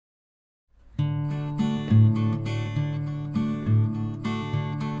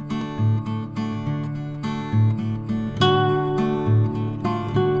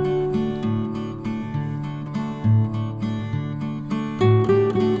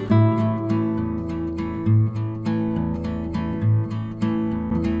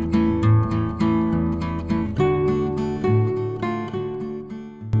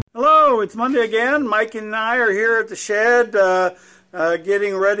it's Monday again. Mike and I are here at the shed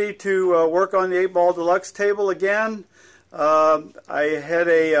getting ready to work on the 8-ball deluxe table again. I had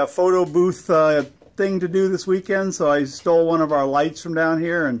a photo booth thing to do this weekend, so I stole one of our lights from down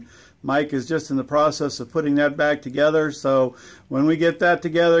here, and Mike is just in the process of putting that back together. So when we get that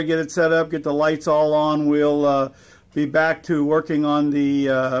together, get it set up, get the lights all on, we'll be back to working on the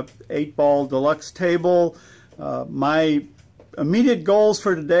 8-ball deluxe table. My immediate goals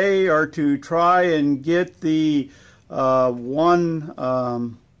for today are to try and get the one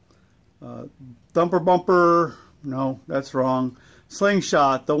thumper bumper, no, that's wrong,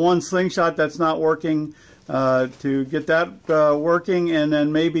 slingshot, the one slingshot that's not working, to get that working, and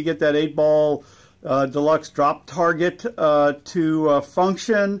then maybe get that 8-ball deluxe drop target to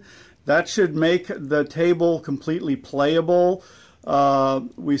function. That should make the table completely playable.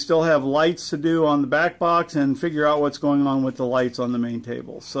 We still have lights to do on the back box and figure out what's going on with the lights on the main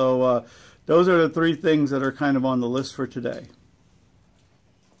table. So those are the three things that are kind of on the list for today.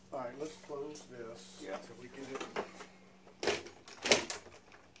 All right, let's close this. Yeah. So we get it.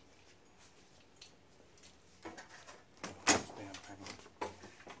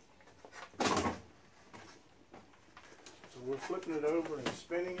 So we're flipping it over and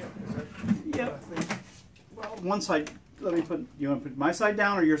spinning it. Is that Yep. what I think? Well, one side, let me put, you want to put my side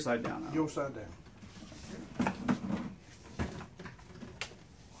down or your side down? Your side down.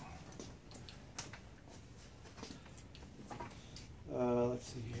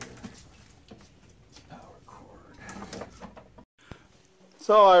 Let's see here. Power cord.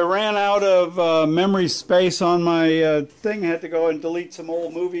 So I ran out of memory space on my thing. I had to go and delete some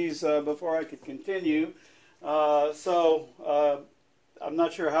old movies before I could continue. I'm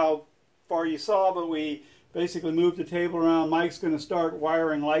not sure how far you saw, but we basically moved the table around. Mike's going to start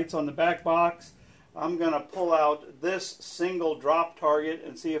wiring lights on the back box. I'm going to pull out this single drop target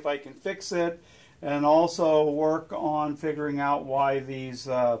and see if I can fix it, and also work on figuring out why these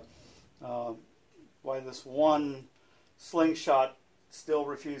why this one slingshot still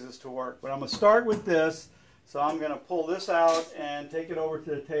refuses to work. But I'm going to start with this, so I'm going to pull this out and take it over to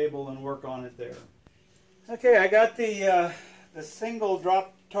the table and work on it there. Okay, I got the single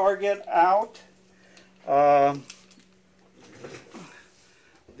drop target out. The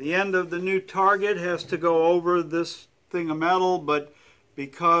end of the new target has to go over this thing of metal, but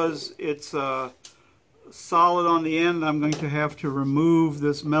because it's solid on the end, I'm going to have to remove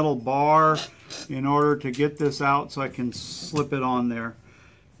this metal bar in order to get this out so I can slip it on there.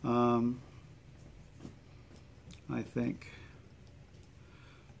 I think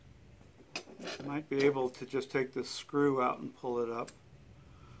I might be able to just take this screw out and pull it up.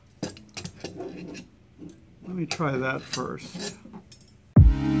 Let me try that first.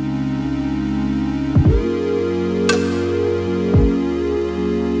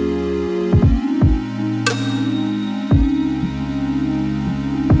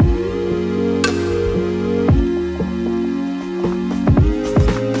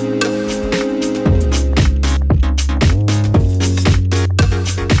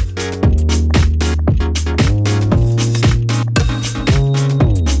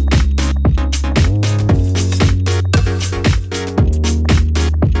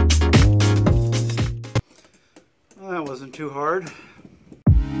 Wasn't too hard.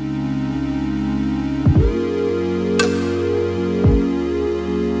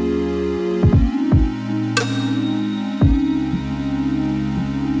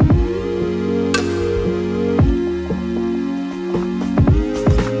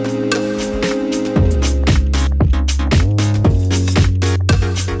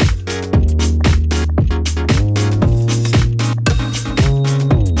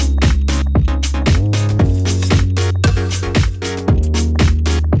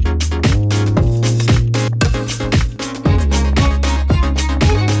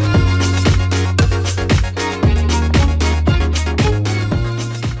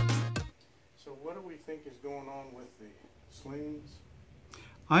 slings.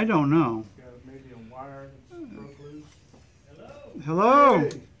 I don't know. Got maybe a wire that's broke loose. Hello.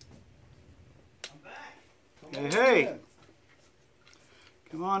 Hey. I'm back. Hey.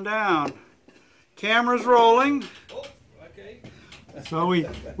 Come on down. Camera's rolling. Oh, okay. So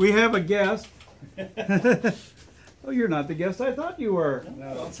we have a guest. Oh, you're not the guest I thought you were.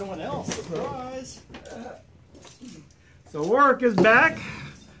 No, I'm someone else. Surprise. So Warwick is back.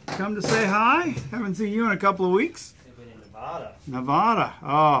 Come to say hi. Haven't seen you in a couple of weeks. They've been in Nevada. Nevada.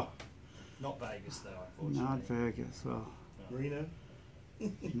 Oh. Not Vegas, though, unfortunately. Not Vegas. Well. Reno.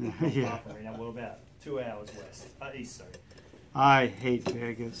 Yeah. Far from Reno. Well, about 2 hours west. East, sorry. I hate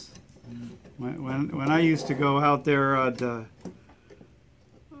Vegas. When I used to go out there,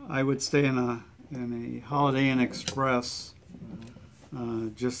 I would stay in a Holiday Inn Express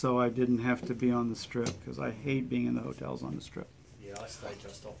just so I didn't have to be on the Strip, because I hate being in the hotels on the Strip. Yeah, I stay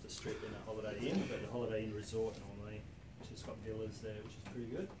just off the Strip in a Holiday Inn, but the Holiday Inn Resort normally, which has got villas there, which is pretty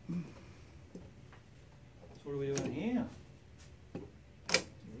good. So what are we doing here?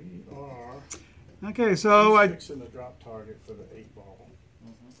 We are Okay, so fixing the drop target for the 8-ball.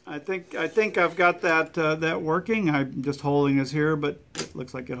 I think I've got that working. I'm just holding this here, but it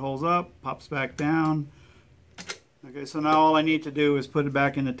looks like it holds up, pops back down. Okay, so now all I need to do is put it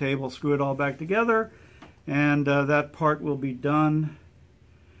back in the table, screw it all back together, and that part will be done.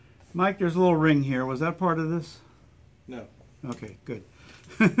 Mike, there's a little ring here. Was that part of this? No. Okay, good.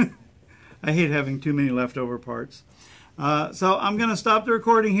 I hate having too many leftover parts. So I'm going to stop the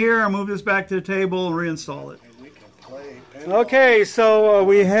recording here. I'll move this back to the table and reinstall it. And we can play pinball. Okay, so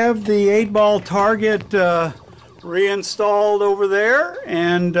we have the 8-ball target reinstalled over there,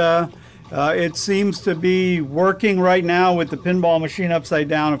 and it seems to be working right now with the pinball machine upside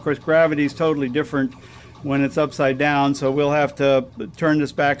down. Of course, gravity is totally different when it's upside down, so we'll have to turn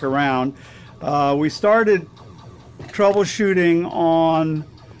this back around. We started troubleshooting on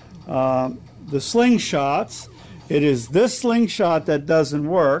the slingshots. It is this slingshot that doesn't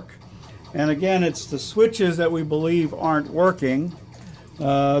work, and again, it's the switches that we believe aren't working.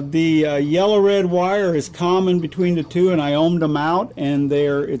 The yellow-red wire is common between the two, and I ohmed them out, and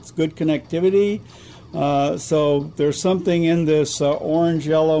it's good connectivity. So there's something in this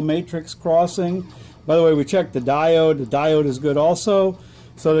orange-yellow matrix crossing. By the way, we checked the diode. The diode is good also.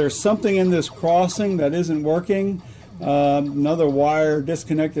 So there's something in this crossing that isn't working. Another wire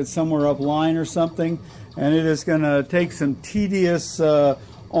disconnected somewhere up line or something, and it is going to take some tedious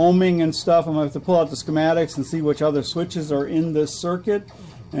ohming and stuff. I'm going to have to pull out the schematics and see which other switches are in this circuit,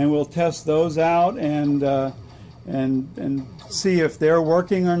 and we'll test those out and see if they're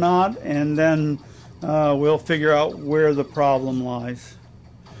working or not, and then we'll figure out where the problem lies.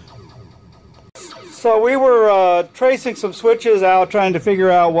 So we were tracing some switches out, trying to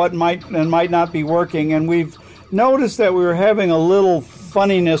figure out what might and might not be working, and we've noticed that we were having a little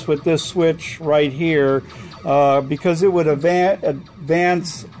funniness with this switch right here because it would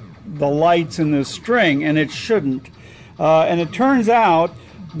advance the lights in this string, and it shouldn't. And it turns out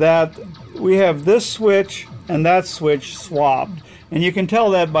that we have this switch and that switch swapped, and you can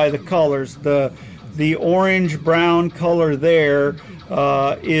tell that by the colors. The orange-brown color there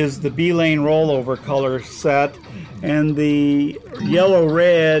is the B-lane rollover color set, and the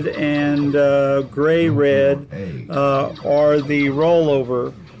yellow-red and gray-red are the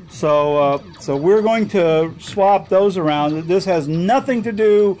rollover. So we're going to swap those around. This has nothing to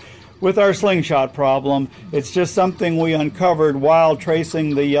do with our slingshot problem. It's just something we uncovered while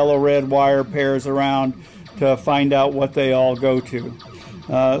tracing the yellow-red wire pairs around to find out what they all go to.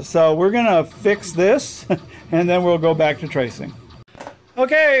 So we're going to fix this, and then we'll go back to tracing.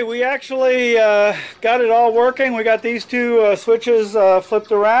 Okay, we actually got it all working. We got these two switches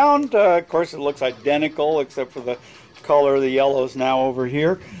flipped around. Of course, it looks identical except for the color. The yellow is now over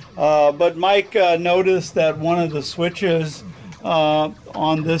here. But Mike noticed that one of the switches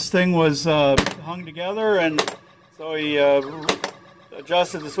on this thing was hung together, and so he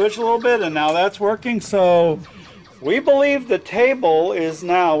adjusted the switch a little bit, and now that's working. So we believe the table is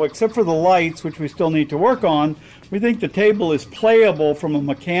now, except for the lights, which we still need to work on, we think the table is playable from a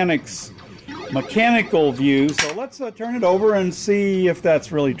mechanical view. So let's turn it over and see if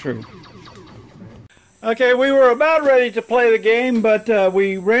that's really true. Okay, we were about ready to play the game, but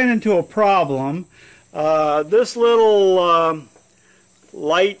we ran into a problem. This little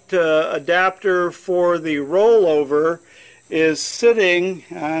light adapter for the rollover is sitting,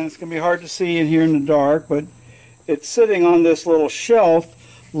 and it's going to be hard to see in here in the dark, but it's sitting on this little shelf,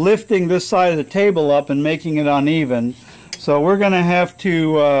 lifting this side of the table up and making it uneven. So we're going to have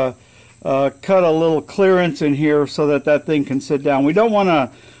to cut a little clearance in here so that that thing can sit down. We don't want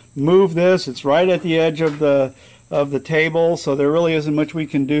to move this. It's right at the edge of the table, so there really isn't much we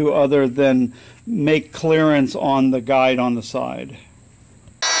can do other than make clearance on the guide on the side.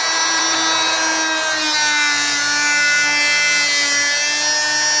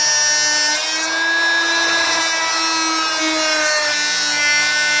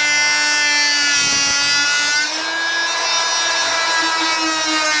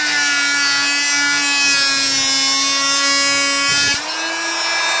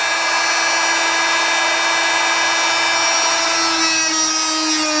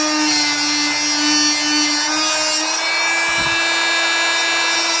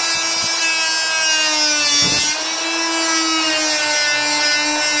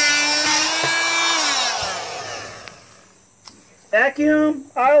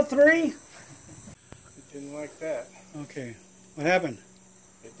 about 3? It didn't like that. Okay. What happened?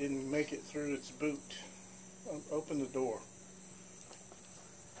 It didn't make it through its boot. Open the door.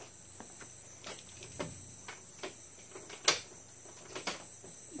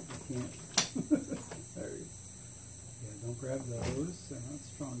 There you go. Yeah, don't grab those. They're not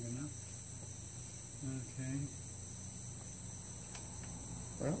strong enough. Okay.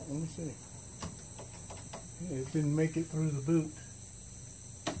 Well, let me see. Yeah, it didn't make it through the boot.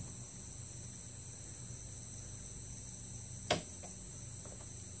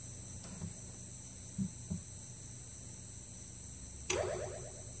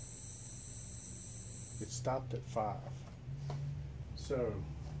 It stopped at 5. So,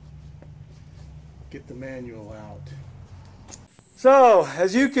 get the manual out. So,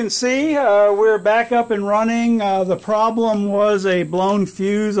 as you can see, we're back up and running. The problem was a blown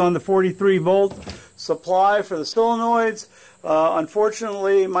fuse on the 43 volt supply for the solenoids.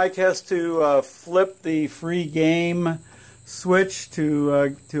 Unfortunately, Mike has to flip the free game switch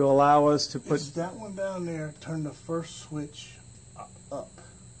to allow us to put... Is that one down there, turn the first switch up.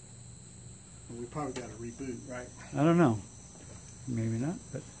 And we probably got to reboot, right? I don't know. Maybe not,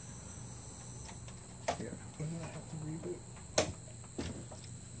 but... Here. We're going to have to reboot.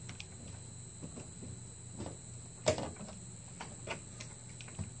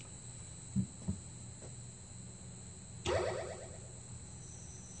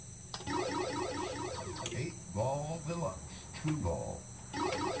 Ball Deluxe, 2 ball.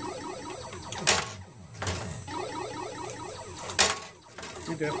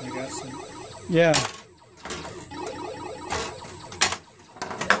 We definitely got some. Yeah.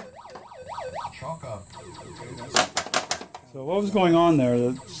 Chalk up. Okay, that's, So what was going on there?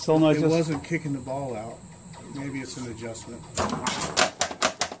 The solenoid it just... wasn't kicking the ball out. Maybe it's an adjustment.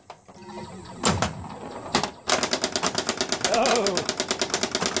 Oh!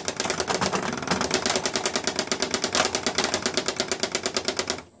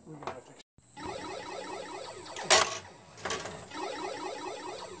 We gotta fix it.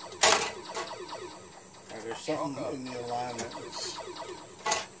 There's something in the alignment that's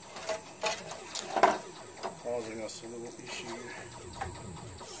causing us a little issue.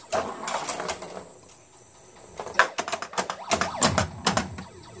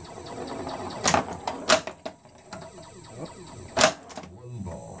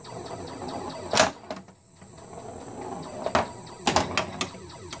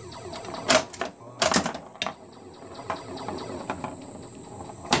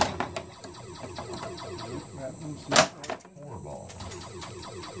 That one's not right. 4 ball.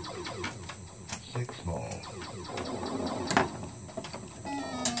 6 ball.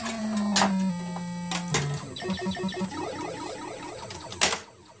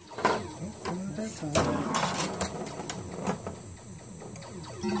 Not that time.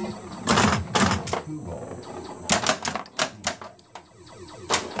 2 ball.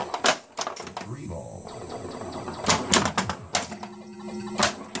 3 ball.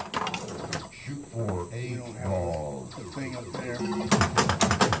 Shoot for We 8 don't have balls. the thing up there. Shoot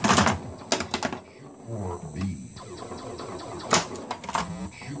for B.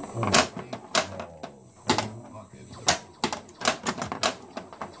 Shoot for 8 balls. Pocket.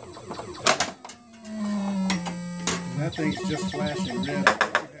 And that thing's just flashing red. I think we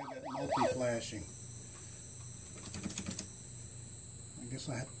had that multi-flashing. I guess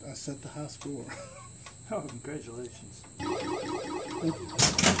I set the high score. Oh, congratulations. These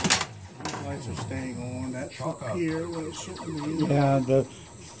lights are staying on. That's Chalk up up. here when it shouldn't be. Yeah, the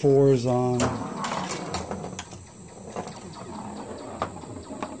 4's on.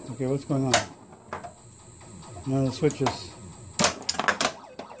 Okay, what's going on? None of the switches. 6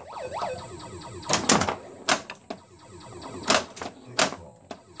 ball.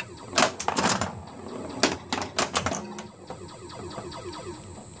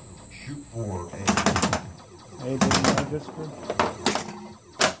 Shoot for 8. A didn't register.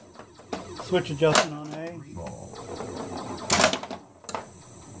 Switch adjustment on A. 3 ball.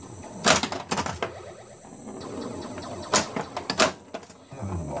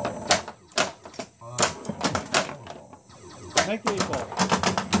 7 ball. 5 ball. 4 ball. Make the 8 ball.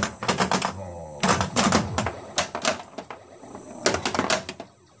 8 ball.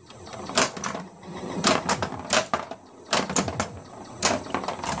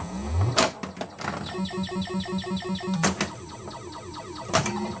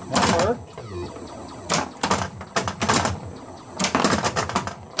 That worked.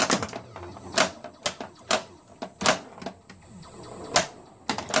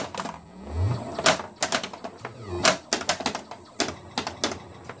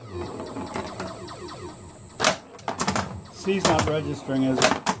 C's not registering, is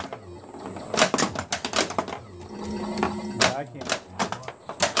it?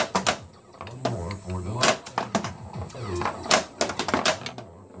 For Deluxe.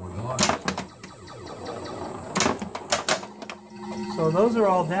 For Deluxe. So those are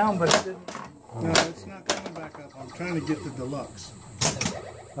all down, but it didn't. No, it's not coming back up. I'm trying to get the Deluxe.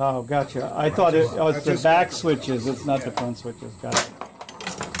 Oh, gotcha. I thought it was the back switches. It's not the front switches. Gotcha.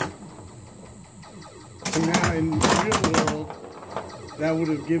 So now in the real world, that would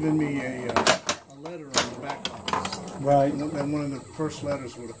have given me a letter on the back box. Right. And one of the first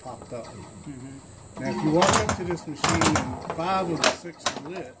letters would have popped up. Now, if you walk up to this machine and 5 of the 6 are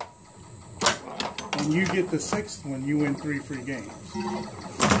lit, and you get the 6th one, you win 3 free games.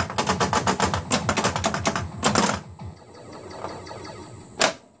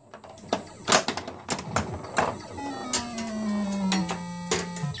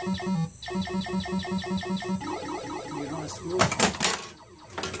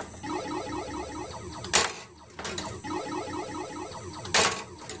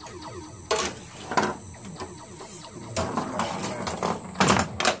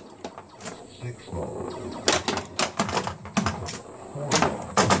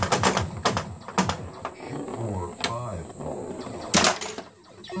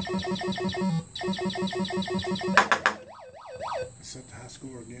 Set the high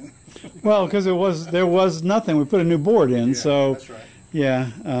score again. Well, because there was nothing. We put a new board in, Yeah, so that's right.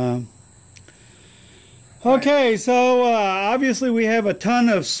 yeah. Okay, so obviously we have a ton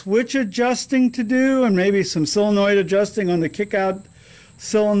of switch adjusting to do, and maybe some solenoid adjusting on the kick-out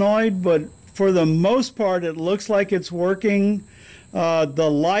solenoid. But for the most part, it looks like it's working. The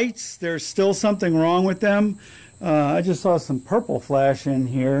lights, there's still something wrong with them. I just saw some purple flash in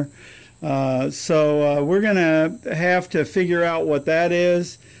here. So we're going to have to figure out what that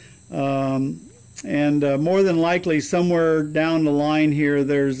is. And more than likely, somewhere down the line here,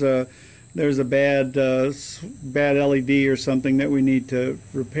 there's a bad LED or something that we need to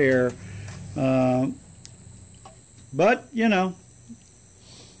repair. But, you know,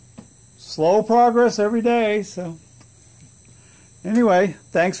 slow progress every day. So anyway,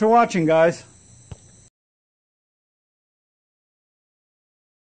 thanks for watching, guys.